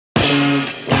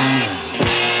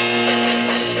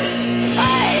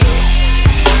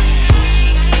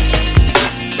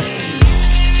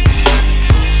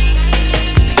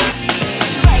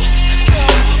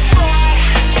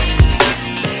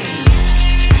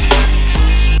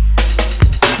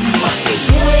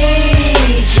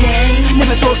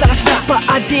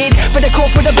I did, but I call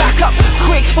for the backup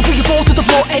quick before you fall to the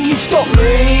floor and you stop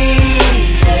breathing.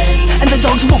 And the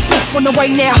dogs woof woof on the way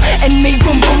now, and me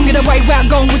vroom vroom get away where I'm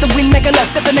going with the wind, make a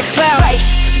left at the next cloud.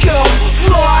 Race, girl,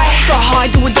 fly, sky high,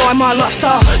 do or die, my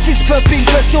lifestyle. Since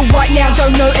perpendicular still right now,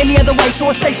 don't know any other way, so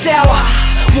I stay sour.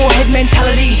 Warhead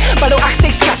mentality, battle axe,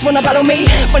 sticks, cats wanna battle me.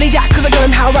 Funny that, cause I got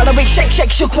him how rather be. Shake,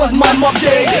 shake, shook one's my mob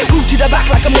dig. Root to the back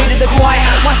like I'm leading the choir.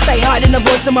 Might stay high in the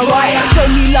voice of Mariah. Show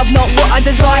me love, not what I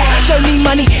desire. Show me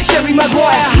money, Jerry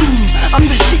Maguire. I'm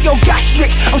the shit, you're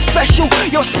gastric. I'm special,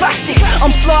 you're spastic.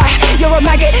 I'm fly, you're a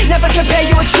maggot. Never compare,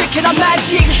 you're a trick and I'm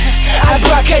magic.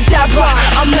 Abracadabra,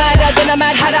 I'm madder than a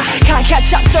mad hatter. Can't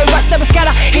catch up, so rats never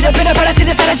scatter. Hit a bit of better to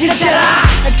the better, chitter chatter.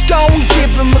 Go and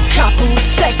give him a couple of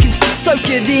seconds to soak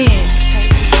it in.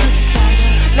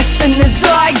 Listen as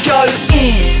I go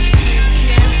in.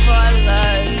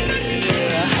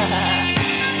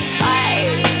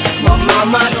 My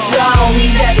mama told me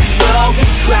that this world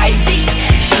was crazy.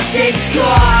 She said,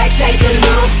 Sky, take a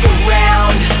look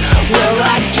around. Well,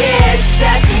 I guess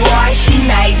that's why she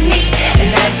made me. And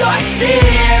as I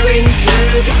stare into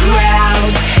the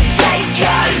crowd, take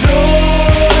a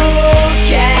look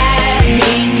at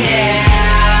me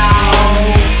now.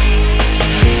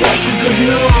 Take a good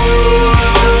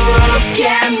look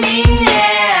at me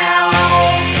now.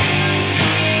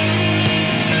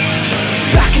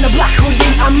 Back in the black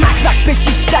hoodie, I'm max back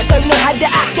bitches that don't know how to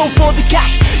act. All for the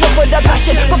cash, not for the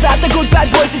passion, but about the good bad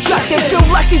boys attractive. Feel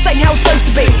like this ain't how it's supposed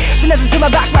to be. So listen to my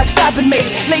back right stabbing me.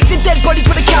 Leave the dead bodies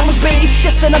where the cameras be. It's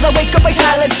just another wake of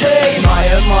fatality. My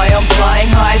oh my, I'm flying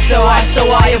high, so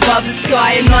high above the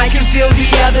sky. And I can feel the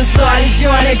other side is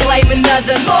trying to claim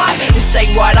another life. This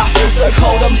ain't right, I feel so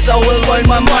cold, I'm so alone.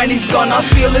 My mind is gone, I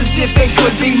feel as if it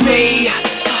could be me.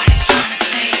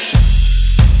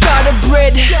 Gutter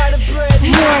bread,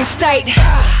 morning state.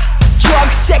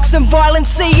 Drugs, sex and violence,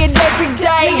 see it every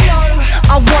day.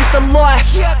 I want the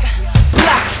life,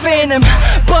 Black Phantom,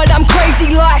 but I'm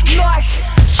crazy like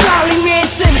Charlie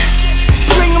Manson.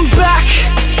 Bring him back,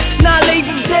 not leave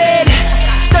him dead.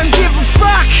 Don't give a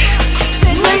fuck,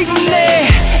 leave him there.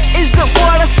 Is it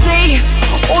what I see,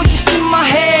 or just in my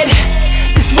head?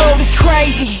 This world is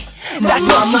crazy, that's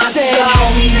what she said. My mama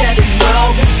told me that this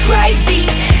world was crazy.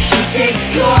 She said,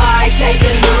 Sky, take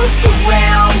a look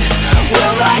around.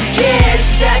 Well, I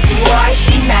guess that's why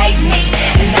she made me.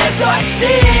 And as I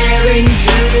stare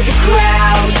into the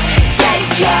crowd,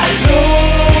 take a look